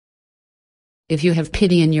if you have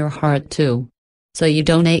pity in your heart too. So you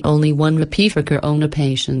donate only 1 rupee for corona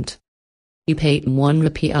patient. You pay 1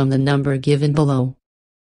 rupee on the number given below.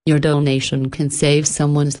 Your donation can save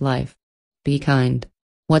someone's life. Be kind.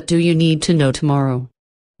 What do you need to know tomorrow?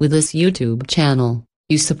 With this YouTube channel,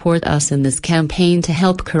 you support us in this campaign to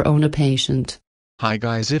help corona patient. Hi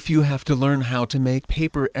guys, if you have to learn how to make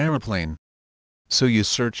paper aeroplane, so you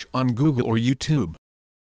search on Google or YouTube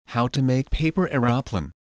how to make paper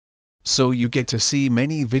aeroplane. So you get to see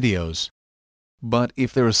many videos. But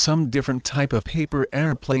if there is some different type of paper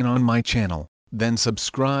airplane on my channel, then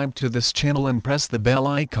subscribe to this channel and press the bell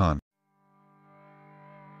icon.